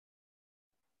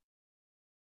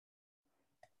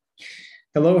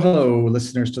Hello, hello,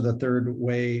 listeners to the Third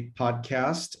Way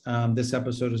podcast. This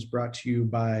episode is brought to you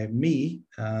by me.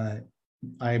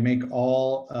 I make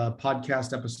all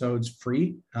podcast episodes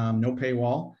free, no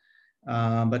paywall.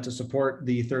 But to support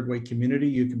the Third Way community,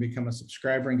 you can become a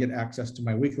subscriber and get access to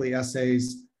my weekly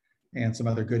essays and some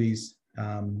other goodies.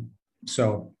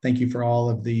 So thank you for all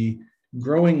of the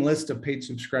growing list of paid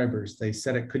subscribers. They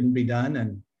said it couldn't be done,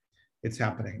 and it's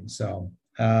happening. So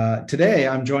today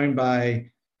I'm joined by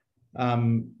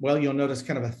you'll notice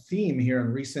kind of a theme here in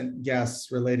recent guests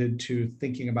related to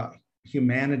thinking about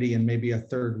humanity in maybe a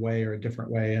third way or a different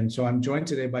way. And so I'm joined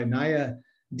today by Naya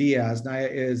Diaz. Naya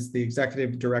is the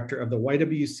executive director of the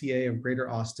YWCA of Greater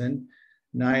Austin.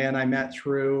 Naya and I met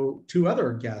through two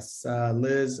other guests,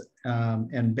 Liz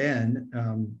and Ben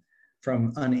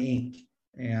from Uninc.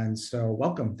 And so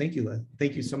welcome. Thank you, Liz.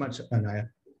 Thank you so much, Naya.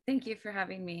 Thank you for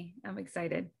having me. I'm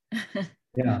excited.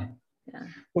 Yeah. Yeah.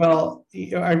 Well,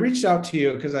 I reached out to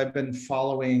you because I've been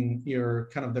following your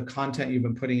kind of the content you've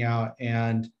been putting out,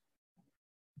 and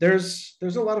there's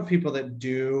a lot of people that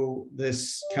do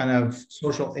this kind of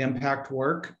social impact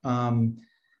work, or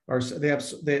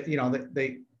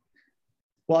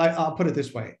I'll put it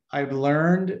this way. I've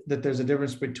learned that there's a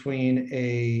difference between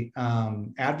a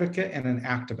advocate and an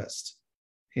activist.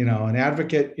 An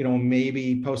advocate,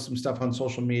 maybe post some stuff on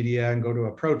social media and go to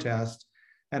a protest.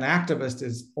 An activist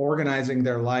is organizing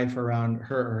their life around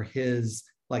her or his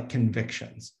like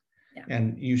convictions. Yeah.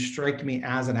 And you strike me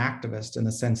as an activist in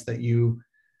the sense that you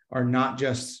are not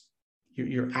just,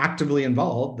 you're actively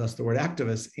involved, that's the word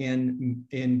activist,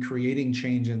 in creating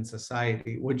change in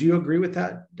society. Would you agree with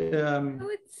that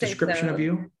description so. of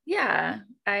you? Yeah,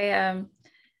 I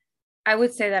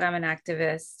would say that I'm an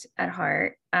activist at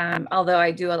heart, although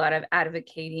I do a lot of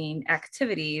advocating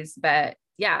activities, but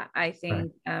yeah, I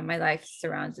think my life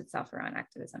surrounds itself around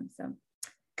activism. So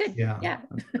good. Yeah.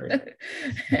 That's great.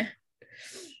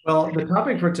 Well, the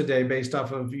topic for today, based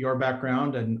off of your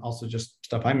background and also just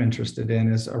stuff I'm interested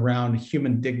in, is around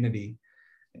human dignity.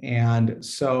 And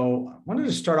so I wanted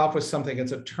to start off with something.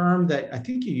 It's a term that I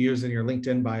think you use in your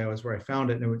LinkedIn bio is where I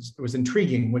found it. And it was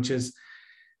intriguing, which is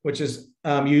you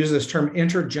use this term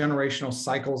intergenerational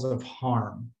cycles of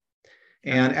harm.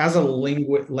 And as a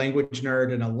language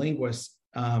nerd and a linguist,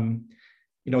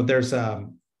 there's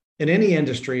in any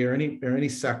industry or any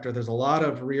sector, there's a lot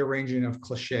of rearranging of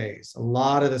cliches, a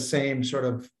lot of the same sort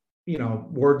of,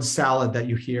 word salad that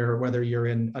you hear, whether you're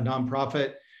in a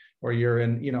nonprofit or you're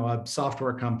in, a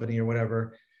software company or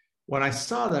whatever. When I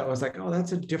saw that, I was like, oh,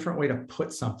 that's a different way to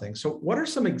put something. So what are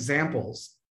some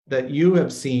examples that you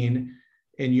have seen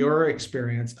in your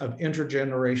experience of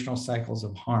intergenerational cycles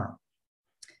of harm?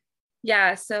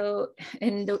 Yeah, so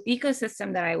in the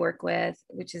ecosystem that I work with,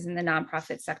 which is in the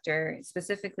nonprofit sector,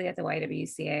 specifically at the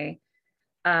YWCA,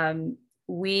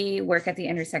 we work at the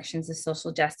intersections of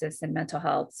social justice and mental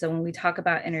health. So when we talk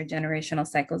about intergenerational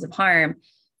cycles of harm,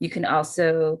 you can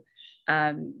also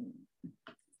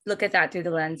look at that through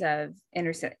the lens of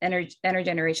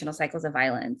intergenerational cycles of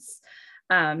violence.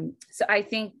 So I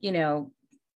think, an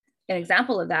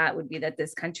example of that would be that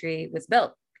this country was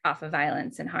built off of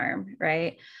violence and harm,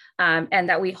 right? And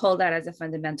that we hold that as a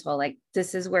fundamental, like,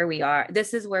 this is where we are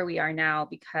now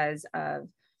because of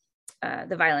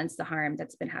the violence, the harm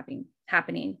that's been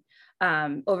happening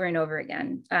over and over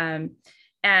again.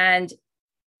 And,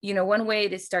 one way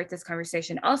to start this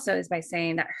conversation also is by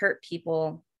saying that hurt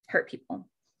people,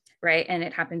 right? And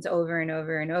it happens over and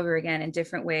over and over again in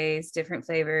different ways, different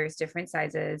flavors, different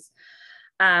sizes.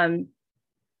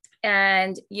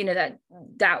 And that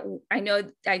I know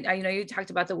you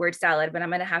talked about the word salad, but I'm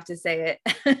going to have to say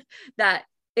it that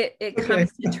it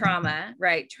comes to trauma,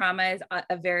 right? Trauma is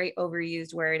a very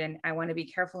overused word, and I want to be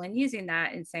careful in using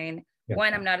that and saying,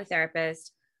 one, I'm not a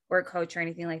therapist or a coach or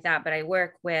anything like that, but I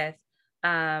work with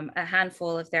a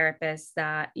handful of therapists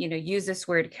that use this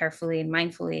word carefully and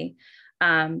mindfully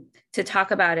to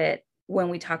talk about it when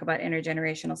we talk about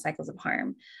intergenerational cycles of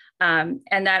harm,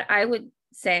 and that I would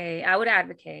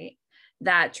advocate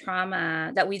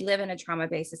that we live in a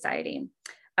trauma-based society.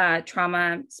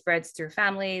 Trauma spreads through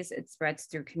families, it spreads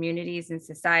through communities and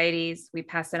societies. We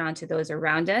pass it on to those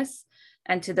around us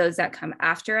and to those that come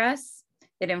after us.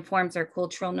 It informs our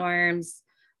cultural norms,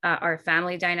 our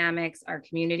family dynamics, our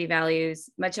community values,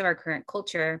 much of our current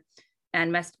culture,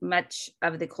 and much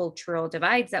of the cultural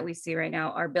divides that we see right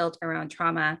now are built around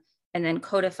trauma and then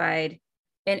codified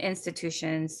in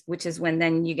institutions, which is when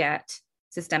then you get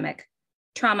systemic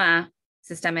trauma,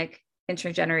 systemic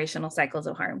intergenerational cycles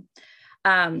of harm.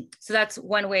 So that's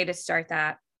one way to start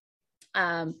that.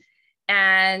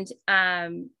 And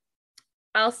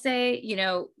I'll say,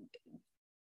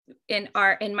 in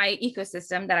my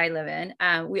ecosystem that I live in,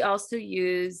 we also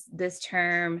use this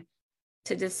term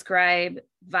to describe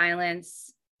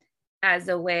violence as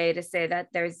a way to say that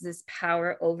there's this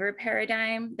power over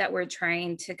paradigm that we're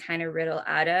trying to kind of riddle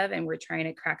out of, and we're trying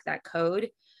to crack that code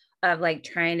of like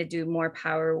trying to do more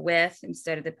power with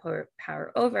instead of the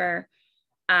power over.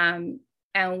 And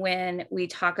when we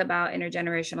talk about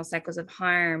intergenerational cycles of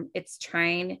harm, it's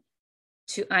trying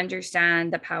to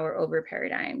understand the power over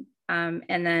paradigm.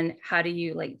 And then how do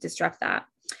you like disrupt that?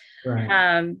 Right.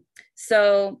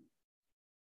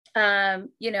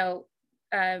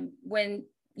 When,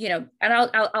 and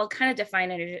I'll kind of define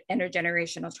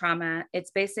intergenerational trauma.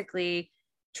 It's basically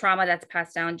trauma that's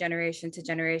passed down generation to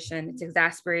generation. It's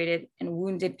exacerbated and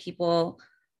wounded people.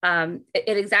 It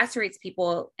exacerbates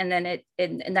people, and then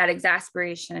and that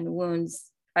exasperation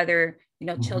wounds other,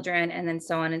 children, and then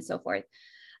so on and so forth.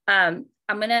 I'm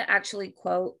going to actually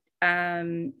quote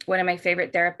one of my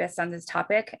favorite therapists on this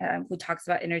topic, who talks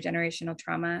about intergenerational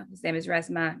trauma. His name is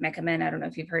Resmaa Menakem. I don't know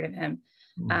if you've heard of him.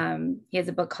 He has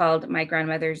a book called My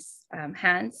Grandmother's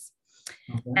Hands.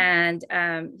 Okay. And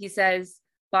he says,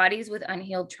 bodies with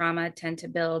unhealed trauma tend to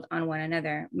build on one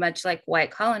another, much like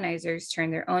white colonizers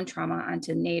turn their own trauma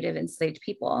onto native enslaved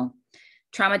people.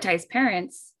 Traumatized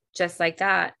parents, just like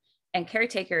that, and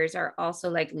caretakers are also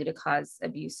likely to cause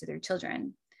abuse to their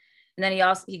children. And then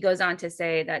he goes on to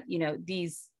say that,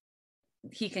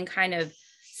 he can kind of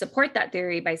support that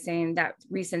theory by saying that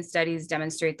recent studies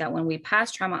demonstrate that when we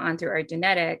pass trauma on through our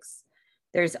genetics,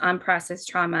 there's unprocessed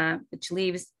trauma, which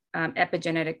leaves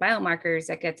epigenetic biomarkers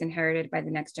that gets inherited by the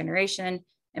next generation,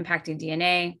 impacting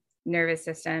DNA, nervous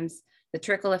systems. The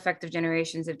trickle effect of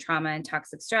generations of trauma and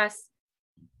toxic stress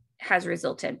has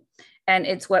resulted. And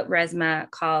it's what Resmaa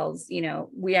calls,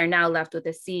 we are now left with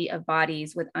a sea of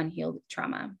bodies with unhealed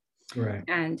trauma. Right.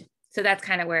 And so that's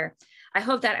kind of where, I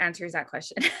hope that answers that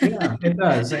question. Yeah, it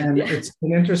does. And it's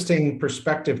an interesting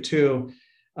perspective too.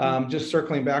 Just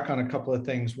circling back on a couple of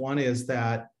things. One is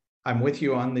that I'm with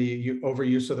you on the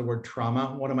overuse of the word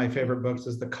trauma. One of my favorite books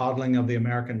is The Coddling of the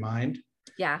American Mind.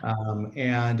 Yeah.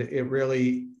 And it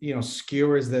really,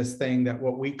 skewers this thing that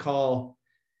what we call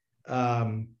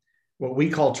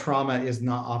trauma is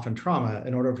not often trauma.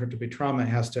 In order for it to be trauma, it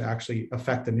has to actually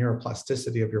affect the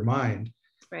neuroplasticity of your mind.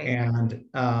 Right. And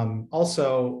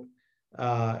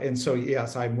and so,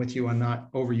 yes, I'm with you on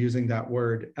not overusing that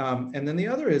word. And then the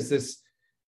other is this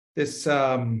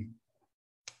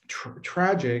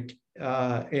tragic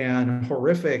and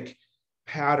horrific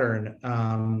pattern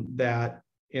that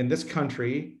in this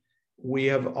country, we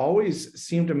have always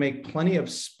seemed to make plenty of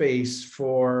space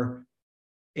for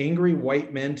angry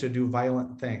white men to do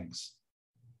violent things.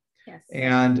 Yes.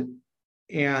 And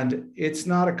it's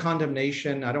not a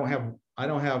condemnation. I don't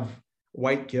have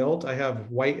white guilt. I have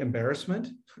white embarrassment,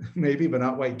 maybe, but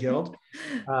not white guilt.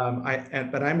 I'm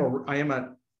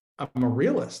a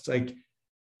realist. Like,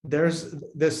 there's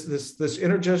this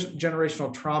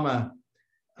intergenerational trauma.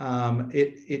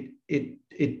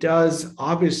 It does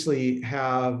obviously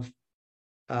have.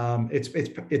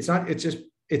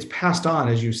 It's passed on,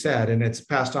 as you said, and it's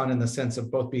passed on in the sense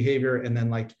of both behavior and then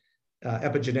like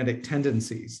epigenetic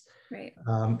tendencies. Right.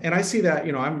 And I see that,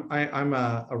 I'm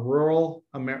a rural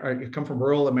America. I come from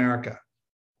rural America,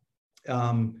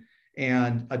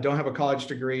 and I don't have a college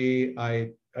degree.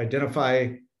 I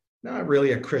identify not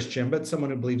really a Christian, but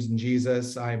someone who believes in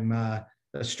Jesus. I'm a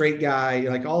straight guy,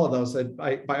 like all of those.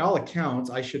 By all accounts,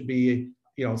 I should be,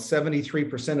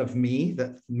 73% of me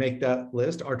that make that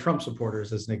list are Trump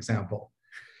supporters, as an example.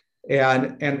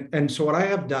 And so what I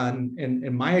have done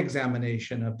in my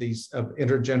examination of these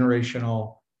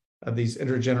intergenerational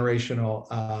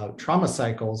trauma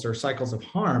cycles or cycles of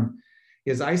harm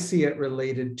is I see it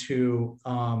related to,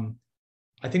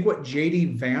 I think what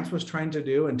J.D. Vance was trying to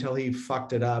do until he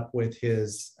fucked it up with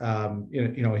his,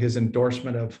 his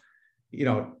endorsement of,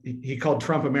 he called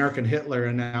Trump American Hitler,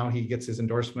 and now he gets his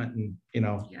endorsement and,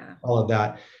 all of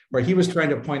that, where he was trying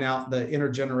to point out the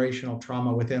intergenerational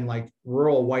trauma within like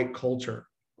rural white culture.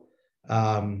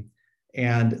 And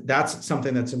that's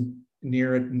something that's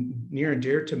near and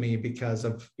dear to me because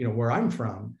of, where I'm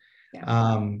from.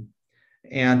 Yeah.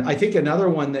 And I think another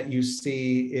one that you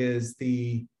see is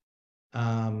the,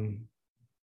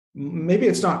 maybe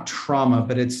it's not trauma,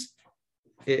 but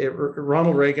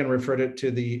Ronald Reagan referred it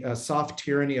to the soft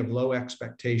tyranny of low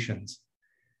expectations.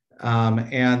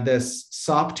 And this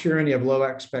soft tyranny of low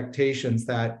expectations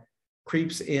that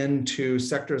creeps into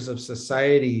sectors of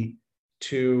society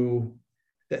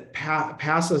that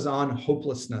passes on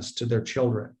hopelessness to their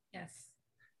children. Yes.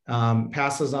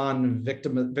 Passes on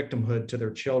victimhood to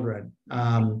their children.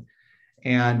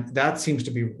 And that seems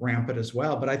to be rampant as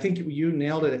well. But I think you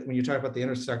nailed it when you talk about the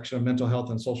intersection of mental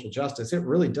health and social justice. It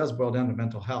really does boil down to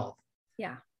mental health.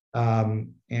 Yeah.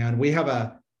 And we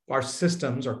have our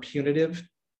systems are punitive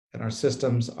and our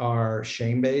systems are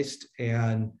shame-based,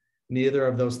 and neither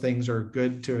of those things are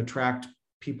good to attract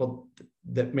people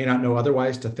that may not know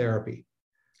otherwise to therapy.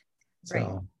 So,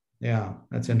 right. Yeah,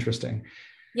 that's interesting.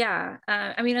 Yeah.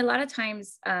 I mean, a lot of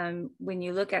times when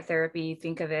you look at therapy, you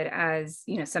think of it as,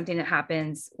 you know, something that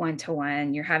happens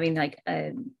one-to-one. You're having like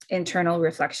an internal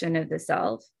reflection of the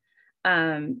self.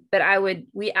 But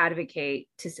we advocate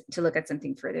to look at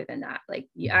something further than that. Like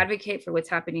you advocate for what's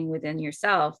happening within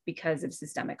yourself because of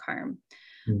systemic harm.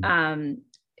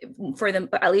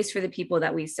 At least for the people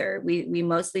that we serve, we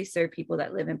mostly serve people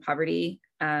that live in poverty,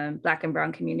 Black and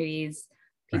brown communities,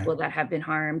 people that have been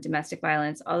harmed, domestic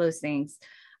violence, all those things.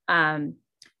 And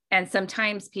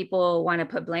sometimes people want to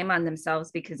put blame on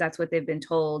themselves because that's what they've been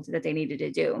told that they needed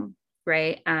to do.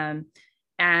 Right.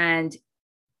 And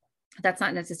that's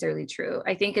not necessarily true.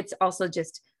 I think it's also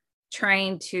just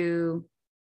trying to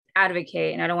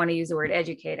advocate, and I don't want to use the word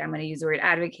educate. I'm going to use the word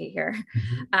advocate here,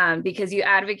 because you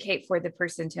advocate for the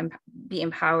person to be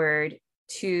empowered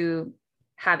to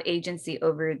have agency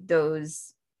over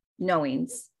those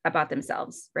knowings about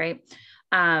themselves. Right.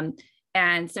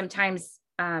 And sometimes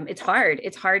it's hard.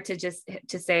 It's hard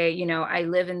to say, you know, I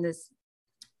live in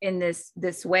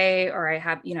this way, or I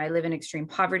have, you know, I live in extreme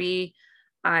poverty.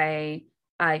 I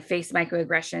face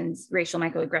microaggressions, racial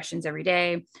microaggressions every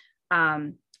day.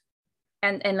 And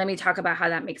let me talk about how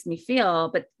that makes me feel,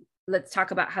 but let's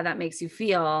talk about how that makes you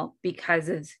feel because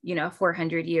of, you know,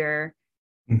 400-year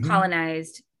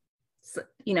colonized,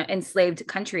 you know, enslaved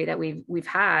country that we've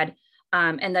had,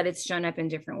 and that it's shown up in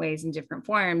different ways in different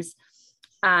forms.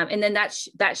 And then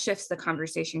that shifts the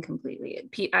conversation completely.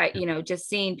 You know, just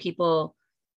seeing people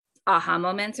aha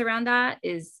moments around that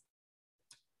is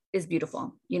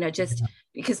beautiful, you know, just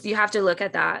because you have to look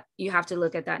at that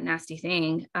nasty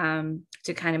thing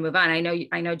to kind of move on.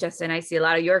 I know, Justin, I see a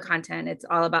lot of your content. It's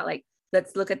all about like,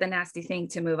 let's look at the nasty thing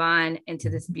to move on into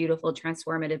this beautiful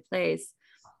transformative place.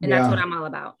 And that's what I'm all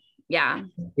about. Yeah.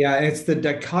 Yeah. It's the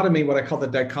dichotomy, what I call the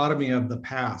dichotomy of the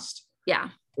past. Yeah.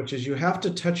 Which is you have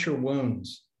to touch your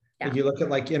wounds. Yeah. If you look at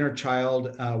like inner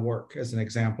child work as an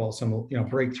example, some, you know,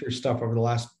 breakthrough stuff over the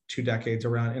last 2 decades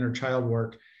around inner child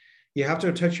work, you have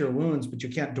to touch your wounds, but you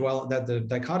can't dwell, that the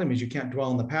dichotomy is you can't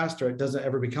dwell in the past or it doesn't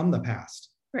ever become the past.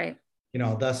 Right. You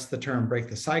know, thus the term break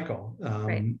the cycle.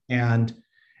 Right. And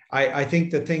I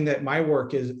think the thing that my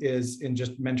work is in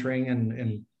just mentoring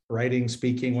and writing,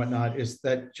 speaking, whatnot, is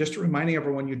that just reminding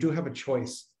everyone you do have a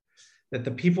choice. That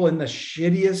the people in the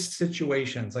shittiest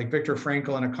situations, like Viktor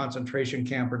Frankl in a concentration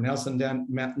camp, or Nelson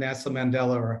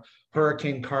Mandela, or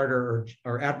Hurricane Carter,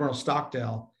 or Admiral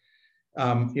Stockdale,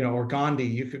 you know, or Gandhi,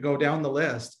 you could go down the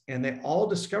list, and they all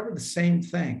discovered the same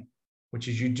thing, which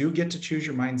is you do get to choose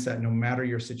your mindset no matter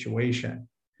your situation.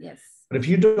 Yes. But if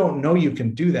you don't know you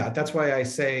can do that, that's why I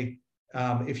say,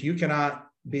 if you cannot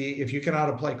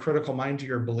apply critical mind to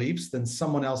your beliefs, then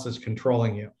someone else is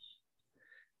controlling you.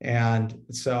 And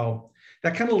so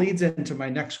that kind of leads into my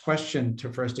next question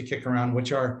for us to kick around,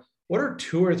 which are, what are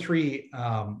 2 or 3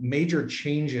 major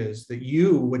changes that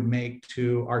you would make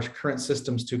to our current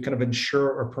systems to kind of ensure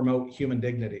or promote human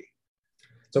dignity?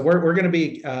 So we're going to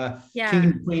be king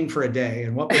and queen for a day,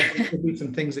 and what would be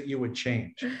some things that you would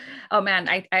change? Oh man,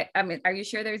 I mean, are you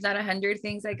sure there's not 100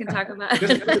 things I can talk about?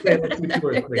 Just today, let's do 2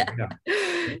 or 3.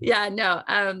 Yeah, no.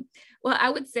 Well, I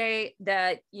would say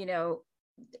that, you know,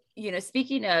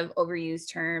 speaking of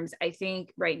overused terms, I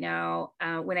think right now,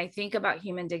 when I think about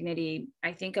human dignity,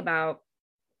 I think about,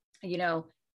 you know,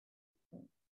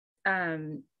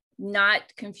 not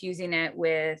confusing it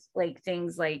with like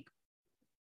things like,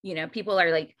 you know, people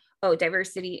are like, oh,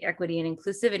 diversity, equity, and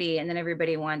inclusivity. And then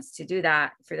everybody wants to do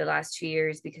that for the last 2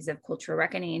 years because of cultural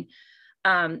reckoning.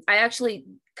 I actually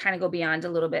kind of go beyond a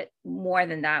little bit more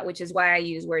than that, which is why I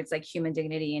use words like human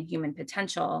dignity and human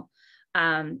potential,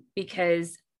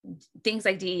 because things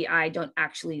like DEI don't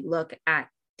actually look at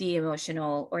the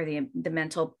emotional or the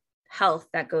mental health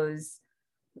that goes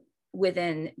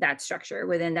within that structure,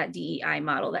 within that DEI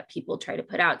model that people try to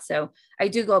put out. So I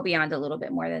do go beyond a little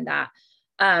bit more than that.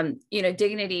 You know,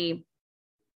 dignity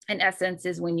in essence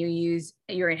is when you use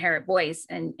your inherent voice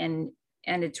and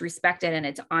it's respected and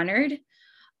it's honored.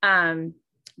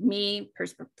 Me,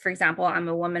 for example, I'm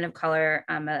a woman of color.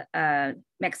 I'm a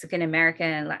Mexican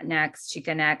American, Latinx,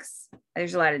 Chicanx.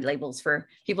 There's a lot of labels for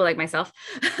people like myself.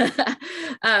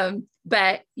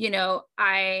 But, you know,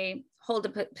 I hold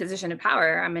a position of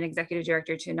power. I'm an executive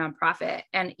director to a nonprofit.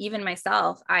 And even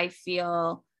myself, I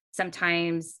feel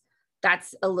sometimes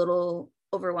that's a little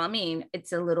overwhelming.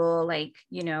 It's a little like,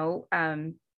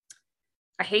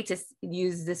 I hate to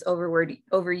use this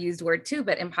overused word too,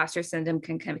 but imposter syndrome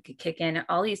can kick in,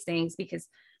 all these things, because,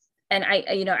 and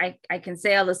I can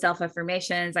say all the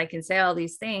self-affirmations, I can say all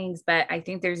these things, but I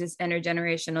think there's this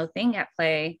intergenerational thing at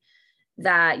play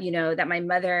that, that my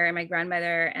mother and my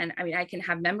grandmother, and I mean, I can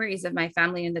have memories of my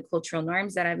family and the cultural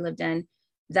norms that I've lived in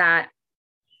that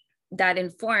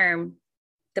inform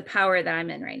the power that I'm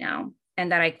in right now,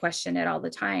 and that I question it all the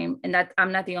time. And that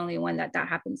I'm not the only one that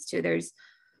happens to. There's,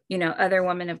 other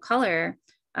women of color,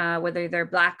 whether they're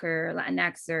Black or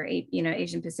Latinx or,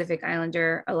 Asian Pacific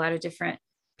Islander, a lot of different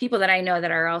people that I know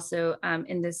that are also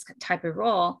in this type of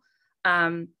role,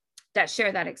 that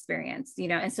share that experience,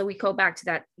 and so we go back to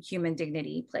that human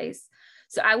dignity place.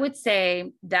 So I would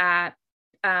say that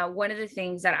one of the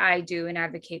things that I do and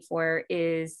advocate for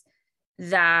is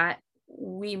that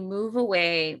we move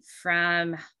away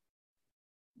from,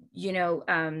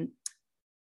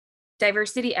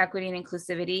 diversity, equity, and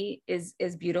inclusivity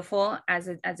is beautiful as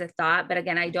a thought, but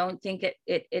again, I don't think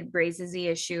it raises the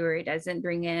issue, or it doesn't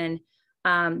bring in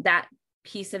that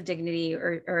piece of dignity,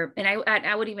 and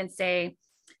I would even say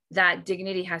that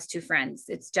dignity has two friends.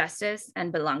 It's justice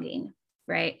and belonging,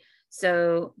 right?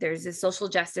 So there's this social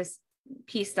justice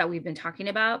piece that we've been talking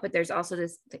about, but there's also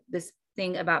this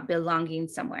thing about belonging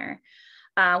somewhere,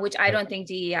 which I don't think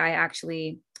DEI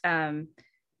actually,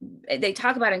 they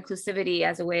talk about inclusivity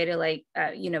as a way to like,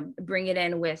 bring it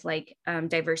in with like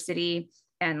diversity,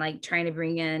 and like trying to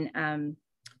bring in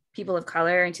people of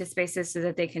color into spaces so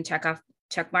that they can check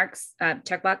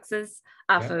boxes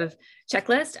off of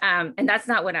checklist. And that's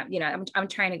not what I'm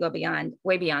trying to go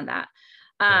way beyond that.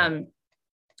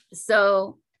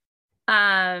 So,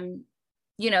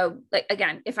 like,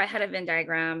 again, if I had a Venn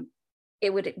diagram,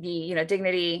 it would be,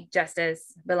 dignity,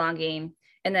 justice, belonging.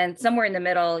 And then somewhere in the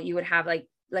middle, you would have like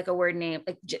a word name,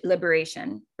 like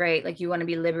liberation, right? Like you want to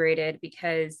be liberated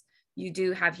because you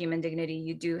do have human dignity.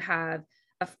 You do have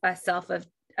a self of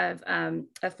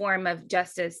a form of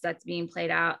justice that's being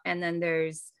played out. And then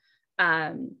there's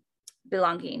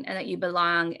belonging, and that you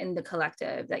belong in the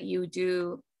collective, that you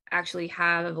do actually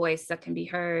have a voice that can be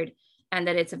heard, and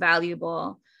that it's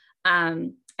valuable,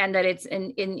 and that it's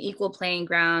in equal playing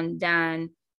ground than,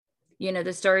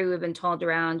 the story we've been told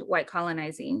around white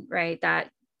colonizing, right?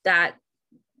 That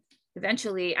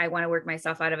eventually I want to work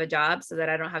myself out of a job so that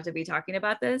I don't have to be talking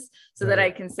about this, so that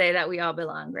I can say that we all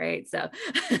belong, right? So,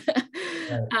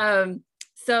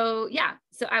 so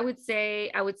I would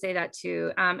say that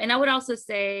too. And I would also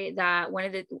say that one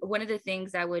of the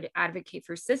things I would advocate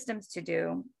for systems to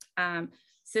do,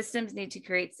 systems need to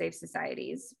create safe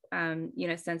societies,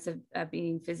 sense of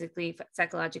being physically,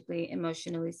 psychologically,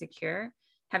 emotionally secure,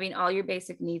 having all your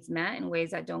basic needs met in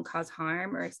ways that don't cause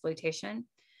harm or exploitation.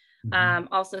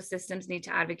 Also, systems need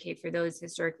to advocate for those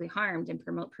historically harmed and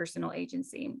promote personal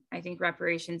agency. I think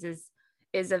reparations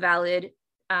is a valid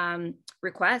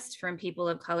request from people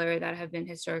of color that have been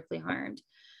historically harmed.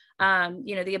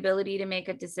 The ability to make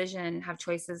a decision, have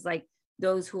choices like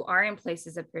those who are in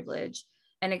places of privilege,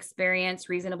 and experience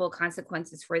reasonable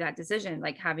consequences for that decision,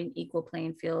 like having equal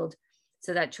playing field,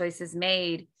 so that choices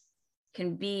made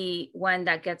can be one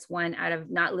that gets one out of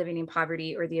not living in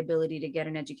poverty, or the ability to get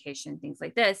an education, things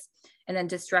like this, and then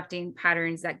disrupting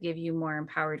patterns that give you more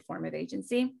empowered form of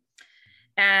agency.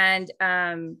 And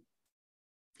and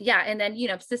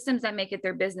then, systems that make it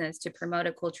their business to promote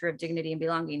a culture of dignity and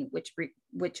belonging,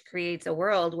 which creates a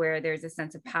world where there's a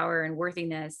sense of power and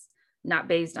worthiness, not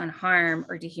based on harm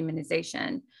or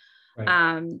dehumanization.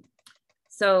 Right.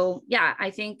 So yeah, I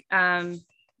think, I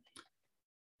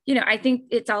think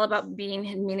it's all about being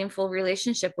in meaningful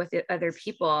relationship with other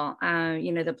people,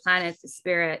 the planet, the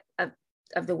spirit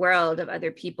of the world, of other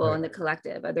people, right, and the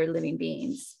collective, other living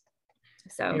beings.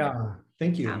 So yeah,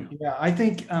 thank you. Yeah, I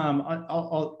think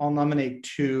I'll nominate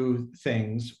two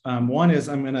things. One is,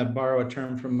 I'm going to borrow a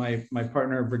term from my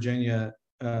partner Virginia,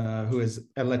 who is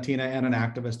a Latina and an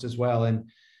activist as well, and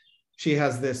she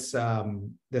has this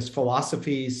this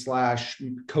philosophy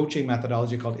 / coaching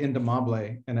methodology called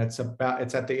Indomable, and it's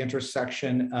at the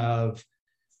intersection of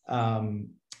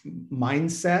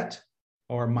mindset,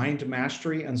 or mind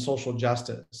mastery, and social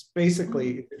justice.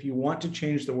 Basically, if you want to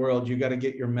change the world, you got to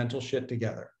get your mental shit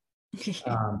together.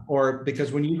 Or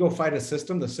because when you go fight a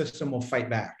system, the system will fight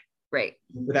back. Right.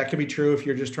 But that could be true if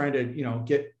you're just trying to,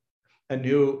 get a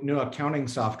new accounting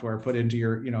software put into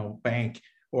your, bank,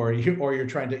 or you're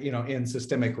trying to, end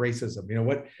systemic racism.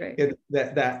 Right.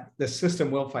 That the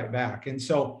system will fight back. And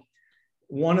so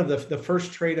one of the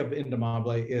first trait of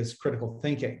Indomable is critical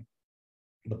thinking.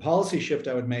 The policy shift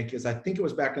I would make is, I think it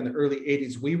was back in the early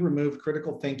 80s, we removed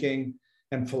critical thinking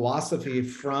and philosophy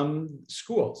from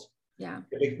schools. Yeah.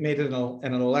 It made it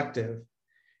an elective.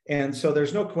 And so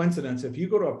there's no coincidence if you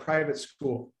go to a private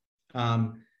school,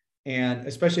 and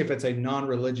especially if it's a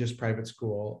non-religious private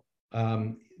school,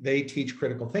 they teach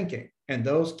critical thinking. And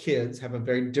those kids have a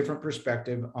very different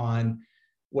perspective on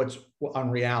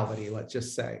reality, let's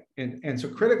just say. And so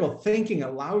critical thinking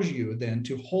allows you then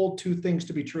to hold two things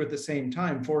to be true at the same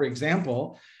time. For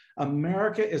example,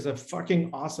 America is a fucking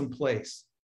awesome place,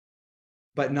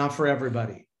 but not for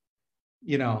everybody.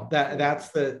 That's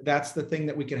the thing,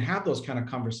 that we can have those kind of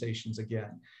conversations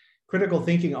again. Critical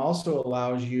thinking also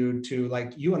allows you to,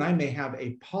 like, you and I may have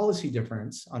a policy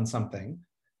difference on something,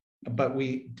 but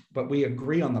we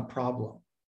agree on the problem.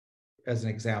 As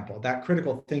an example, that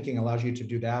critical thinking allows you to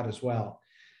do that as well.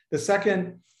 The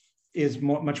second is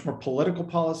much more political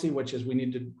policy, which is we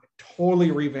need to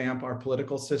totally revamp our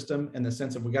political system, in the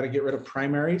sense of we got to get rid of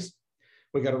primaries.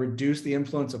 We got to reduce the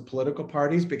influence of political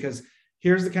parties, because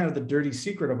here's the kind of the dirty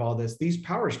secret of all this. These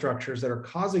power structures that are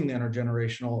causing the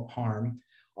intergenerational harm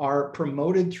are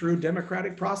promoted through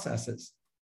democratic processes.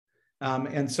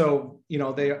 And so,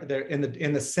 they're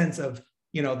in the sense of,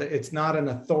 it's not an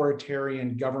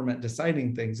authoritarian government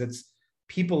deciding things. It's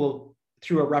people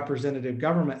through a representative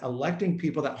government electing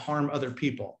people that harm other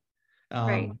people.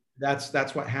 Right.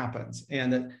 That's what happens.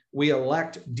 And that we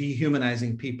elect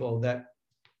dehumanizing people that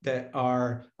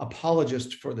are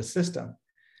apologists for the system.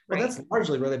 Well, Right. that's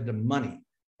largely related to money.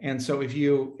 And so if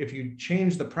you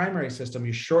change the primary system,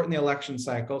 you shorten the election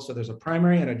cycle. So there's a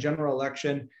primary and a general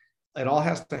election. It all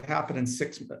has to happen in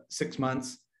six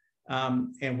months.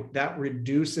 And that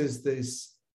reduces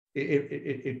this.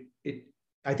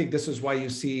 I think this is why you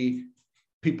see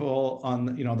people on,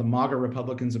 the MAGA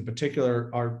Republicans in particular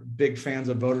are big fans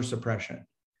of voter suppression.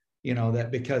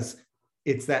 That because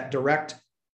it's that direct.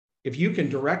 If you can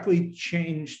directly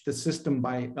change the system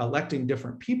by electing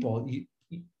different people,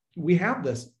 we have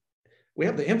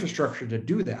the infrastructure to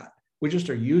do that. We just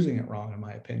are using it wrong, in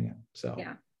my opinion. So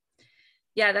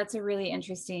yeah, that's a really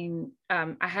interesting.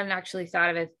 I hadn't actually thought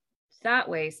of it that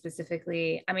way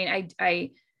specifically. I mean,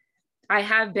 I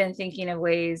have been thinking of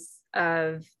ways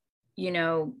of,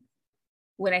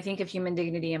 when I think of human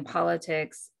dignity in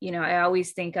politics, I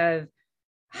always think of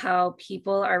how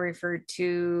people are referred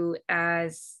to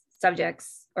as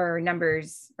subjects or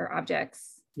numbers or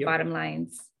objects, Yep. bottom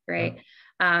lines, right?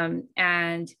 Yep.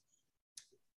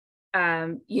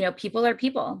 People are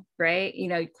people, right?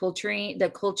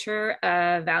 The culture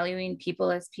of valuing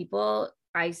people as people,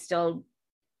 I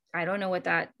don't know what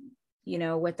that,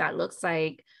 what that looks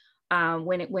like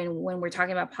when we're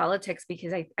talking about politics,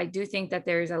 because I do think that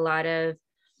there's a lot of,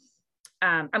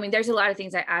 there's a lot of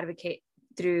things I advocate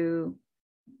through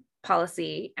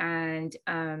policy and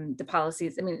the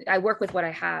policies. I work with what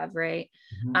I have, right?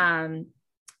 Mm-hmm.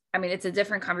 It's a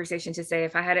different conversation to say,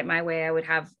 if I had it my way, I would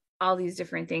have all these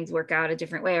different things work out a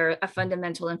different way, or a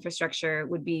fundamental infrastructure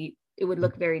would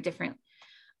look very different.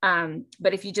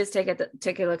 But if you just take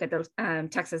a look at the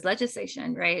Texas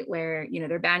legislation, right, where,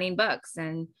 they're banning books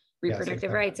and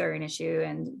reproductive rights are an issue,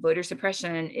 and voter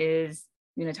suppression is,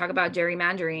 talk about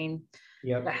gerrymandering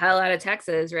the hell out of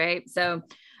Texas, right? So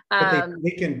but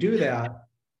they can do that.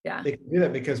 Yeah. They can do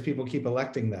that because people keep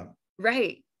electing them.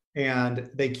 Right. And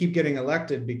they keep getting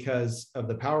elected because of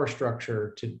the power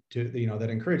structure to that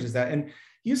encourages that. And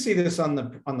you see this on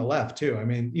the left too.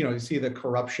 You see the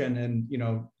corruption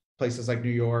in, places like New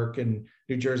York and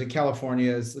New Jersey.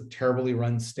 California is a terribly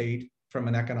run state from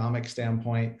an economic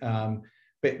standpoint. And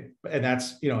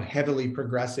that's, heavily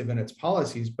progressive in its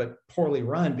policies, but poorly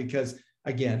run because,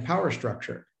 again, power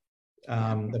structure.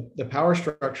 The power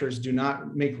structures do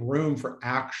not make room for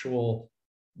actual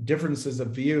differences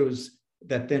of views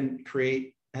that then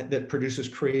produces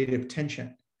creative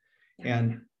tension.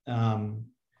 And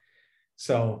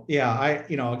so,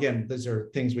 again, these are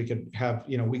things we could have,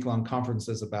 week-long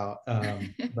conferences about,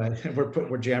 but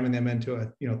we're jamming them into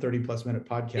a, 30+ minute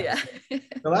podcast. Yeah.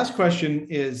 The last question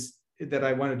that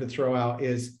I wanted to throw out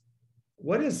is,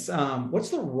 what's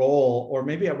the role, or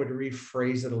maybe I would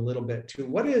rephrase it a little bit to,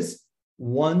 what is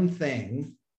one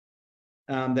thing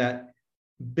that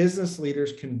business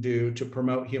leaders can do to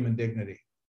promote human dignity?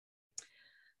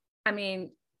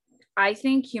 I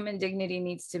think human dignity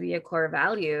needs to be a core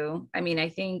value. I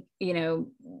think,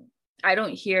 I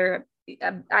don't hear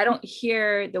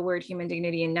the word human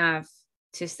dignity enough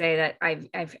to say that I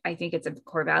think it's a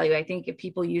core value. I think if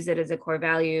people use it as a core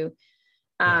value,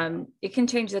 it can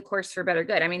change the course for better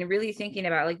good. Really thinking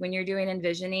about, like, when you're doing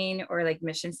envisioning or like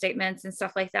mission statements and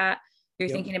stuff like that, you're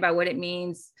thinking about what it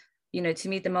means to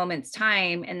meet the moment's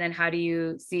time? And then how do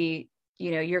you see,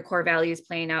 your core values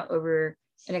playing out over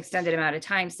an extended amount of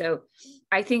time? So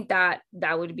I think that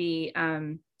would be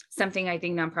something I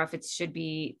think nonprofits should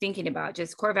be thinking about,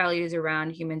 just core values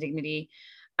around human dignity.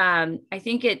 I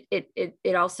think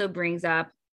it also brings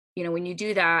up, when you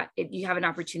do that, you have an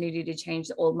opportunity to change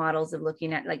the old models of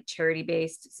looking at like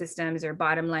charity-based systems or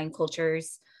bottom line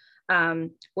cultures,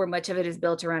 where much of it is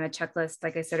built around a checklist,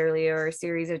 like I said earlier, or a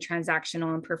series of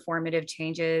transactional and performative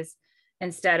changes,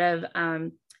 instead of,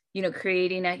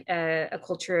 creating a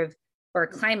culture of, or a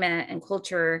climate and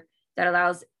culture that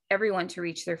allows everyone to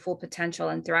reach their full potential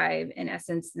and thrive. In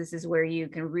essence, this is where you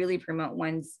can really promote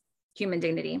one's human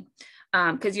dignity,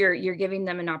 because you're giving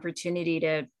them an opportunity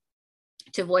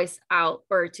to voice out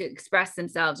or to express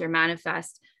themselves or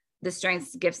manifest the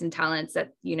strengths, gifts, and talents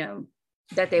that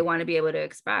that they want to be able to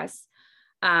express.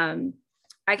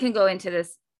 I can go into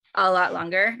this a lot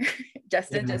longer,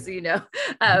 Justin, just so you know.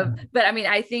 But I mean,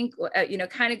 I think,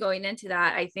 kind of going into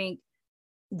that, I think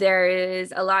there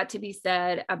is a lot to be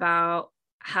said about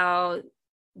how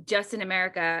just in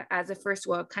America as a first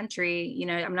world country,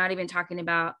 I'm not even talking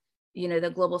about,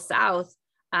 the global South,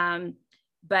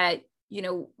 but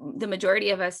the majority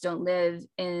of us don't live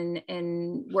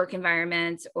in work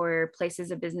environments or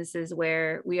places of businesses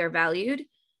where we are valued,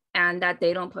 and that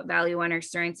they don't put value on our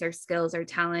strengths, our skills, our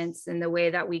talents, and the way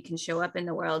that we can show up in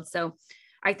the world. So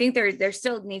I think there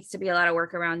still needs to be a lot of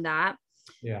work around that.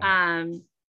 Yeah.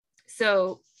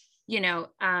 So,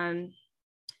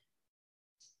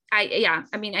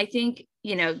 I think,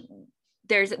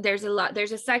 there's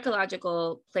a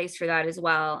psychological place for that as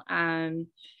well.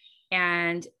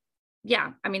 And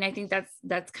yeah, I mean, I think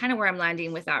that's kind of where I'm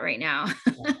landing with that right now,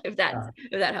 if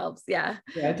that helps. Yeah.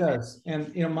 Yeah, it does.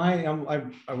 And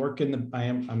I work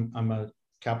I'm a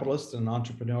capitalist and an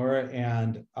entrepreneur,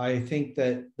 and I think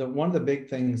that one of the big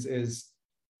things is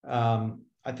I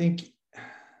think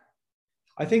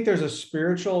there's a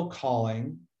spiritual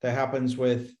calling that happens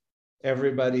with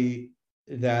everybody,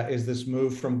 that is this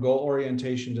move from goal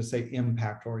orientation to, say,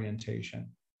 impact orientation.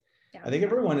 Yeah. I think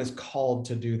everyone is called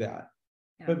to do that.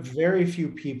 Yeah. But very few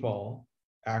people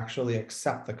actually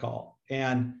accept the call.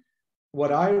 And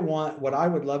what I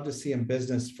would love to see in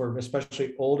business, for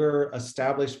especially older,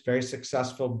 established, very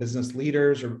successful business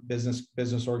leaders or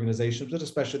business organizations, but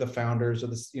especially the founders or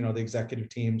the executive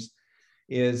teams,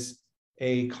 is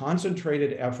a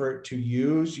concentrated effort to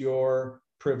use your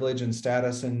privilege and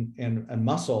status and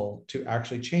muscle to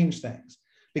actually change things.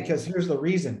 Because here's the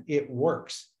reason: it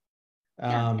works.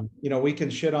 Yeah. We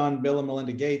can shit on Bill and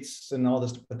Melinda Gates and all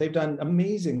this, but they've done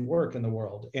amazing work in the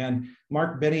world. And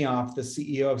Mark Benioff, the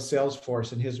CEO of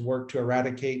Salesforce, and his work to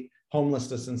eradicate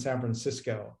homelessness in San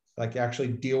Francisco, like actually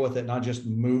deal with it, not just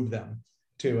move them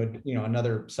to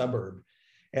another suburb.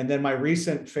 And then my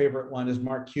recent favorite one is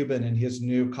Mark Cuban and his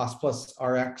new Cost Plus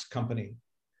RX company.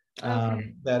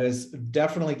 That is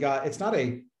definitely it's not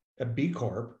a B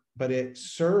Corp, but it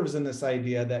serves in this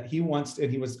idea that he wants,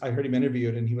 and I heard him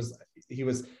interviewed, and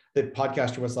the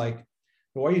podcaster was like,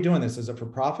 well, why are you doing this? Is it for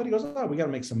profit? He goes, oh, we got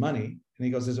to make some money. And he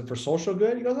goes, is it for social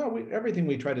good? He goes, oh, everything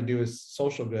we try to do is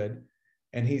social good.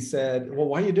 And he said, well,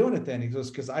 why are you doing it then? He goes,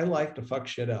 because I like to fuck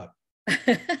shit up.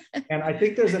 And I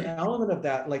think there's an element of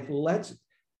that, like, let's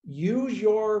use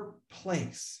your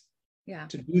place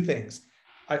to do things.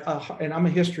 And I'm a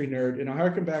history nerd, and I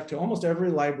harken back to almost every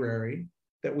library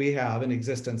that we have in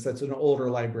existence that's an older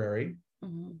library,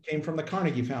 came from the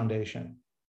Carnegie Foundation,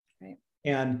 right?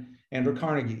 And Andrew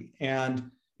Carnegie.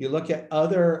 And you look at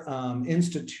other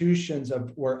institutions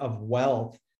of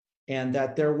wealth, and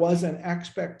that there was an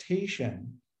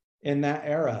expectation in that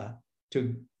era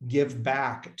to give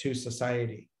back to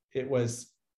society. It was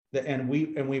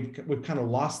we've kind of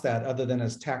lost that, other than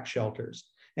as tax shelters.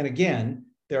 And again,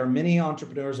 there are many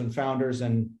entrepreneurs and founders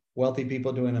and wealthy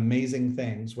people doing amazing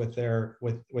things with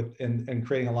and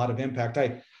creating a lot of impact.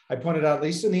 I pointed out, at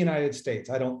least in the United States,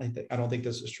 I don't think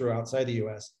this is true outside the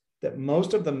US, that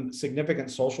most of the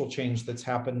significant social change that's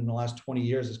happened in the last 20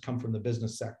 years has come from the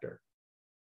business sector.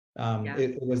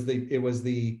 It was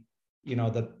the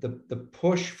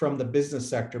push from the business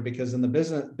sector, because in the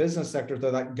business sector,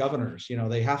 they're like governors,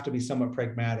 they have to be somewhat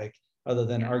pragmatic, other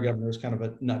than our governor is kind of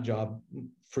a nut job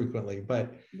frequently.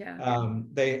 But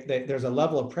there's a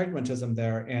level of pragmatism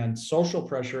there, and social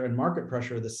pressure and market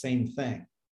pressure are the same thing.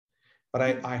 But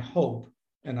I hope,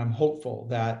 and I'm hopeful,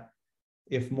 that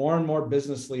if more and more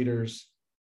business leaders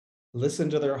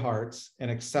listen to their hearts and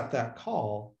accept that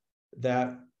call,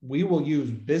 that we will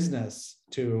use business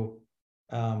to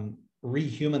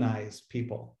rehumanize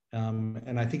people.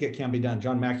 And I think it can be done.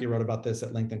 John Mackey wrote about this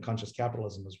at length in Conscious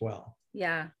Capitalism as well.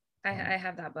 Yeah. I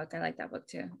have that book. I like that book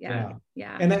too. Yeah.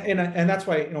 Yeah. And that's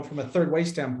why, from a third way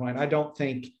standpoint, I don't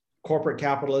think corporate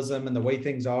capitalism and the way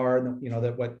things are,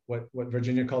 that what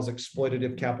Virginia calls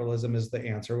exploitative capitalism is the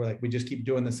answer. Like we just keep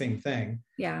doing the same thing.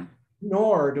 Yeah.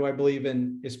 Nor do I believe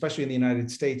in, especially in the United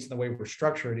States, the way we're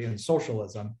structured in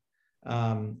socialism.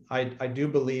 I do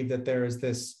believe that there is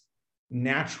this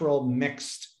natural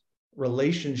mixed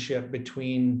relationship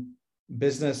between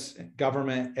business,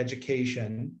 government,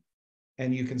 education.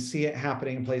 And you can see it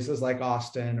happening in places like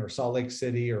Austin or Salt Lake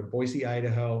City or Boise,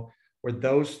 Idaho, where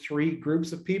those three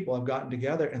groups of people have gotten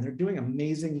together and they're doing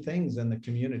amazing things in the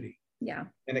community. Yeah.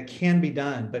 And it can be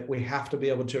done, but we have to be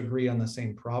able to agree on the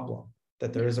same problem,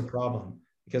 that there is a problem,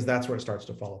 because that's where it starts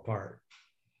to fall apart.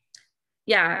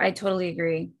 Yeah, I totally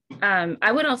agree.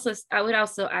 I would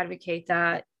also advocate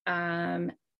that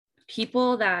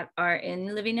people that are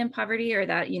living in poverty, or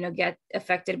that, get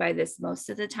affected by this most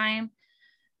of the time,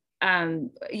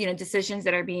 decisions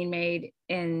that are being made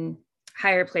in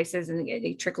higher places, and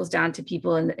it trickles down to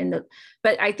people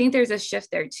but I think there's a shift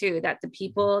there too, that the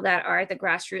people that are at the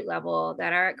grassroots level,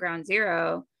 that are at ground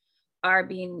zero, are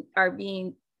being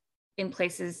in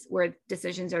places where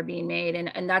decisions are being made.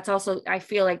 And that's also, I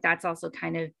feel like that's also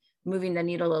kind of moving the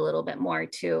needle a little bit more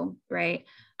too. Right.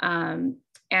 And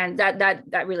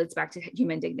that relates back to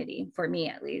human dignity for me,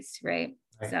 at least. Right.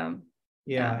 So,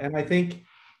 yeah. And I think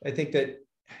that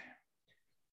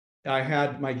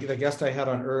the guest I had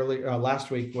on last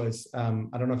week was, I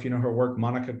don't know if you know her work,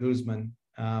 Monica Guzman,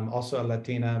 also a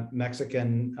Latina,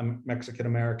 Mexican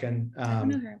American. I don't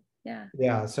know her. Yeah.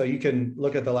 Yeah. So you can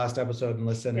look at the last episode and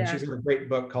listen. And she's got a great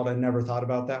book called I Never Thought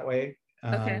About That Way,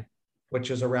 which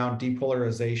is around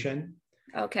depolarization.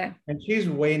 Okay. And she's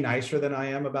way nicer than I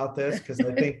am about this, because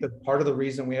I think that part of the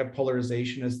reason we have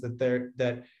polarization is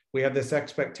that we have this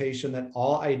expectation that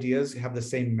all ideas have the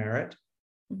same merit.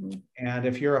 Mm-hmm. And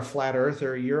if you're a flat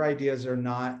earther, your ideas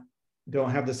don't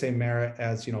have the same merit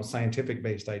as, scientific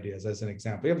based ideas, as an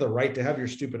example. You have the right to have your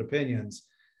stupid opinions.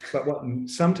 But what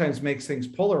sometimes makes things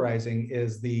polarizing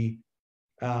is the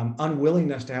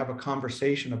unwillingness to have a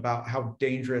conversation about how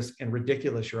dangerous and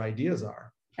ridiculous your ideas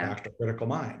are. Back to critical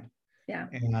mind. Yeah.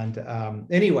 And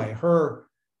anyway, her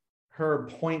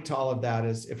point to all of that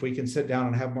is, if we can sit down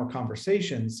and have more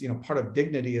conversations, part of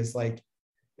dignity is like,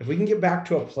 if we can get back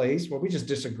to a place where we just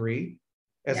disagree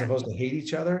as opposed to hate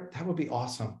each other, that would be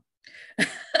awesome.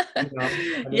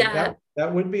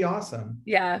 That would be awesome.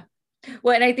 Yeah.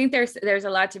 Well, and I think there's a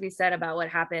lot to be said about what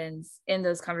happens in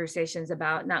those conversations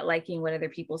about not liking what other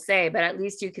people say, but at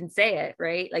least you can say it,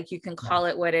 right? Like you can call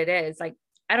it what it is. Like,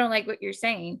 I don't like what you're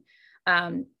saying.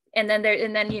 And then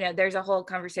there's a whole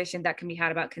conversation that can be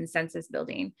had about consensus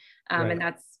building. And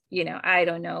that's, I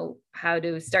don't know how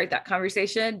to start that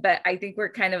conversation, but I think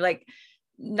we're kind of like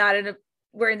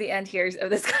we're in the end here of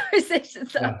this conversation.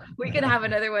 So we can have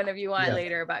another one if you want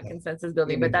later about consensus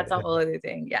building, but that's a whole other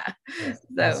thing. Yeah.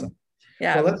 So, awesome.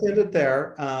 Yeah. Well, let's end it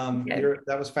there.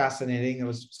 That was fascinating. It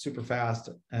was super fast.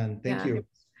 And thank you.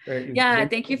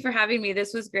 Thank you for having me.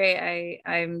 This was great.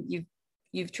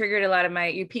 You've triggered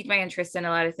you piqued my interest in a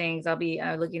lot of things. I'll be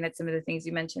looking at some of the things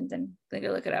you mentioned and going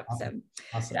to look it up. Awesome.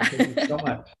 Thank you so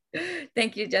much.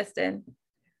 Thank you, Justin.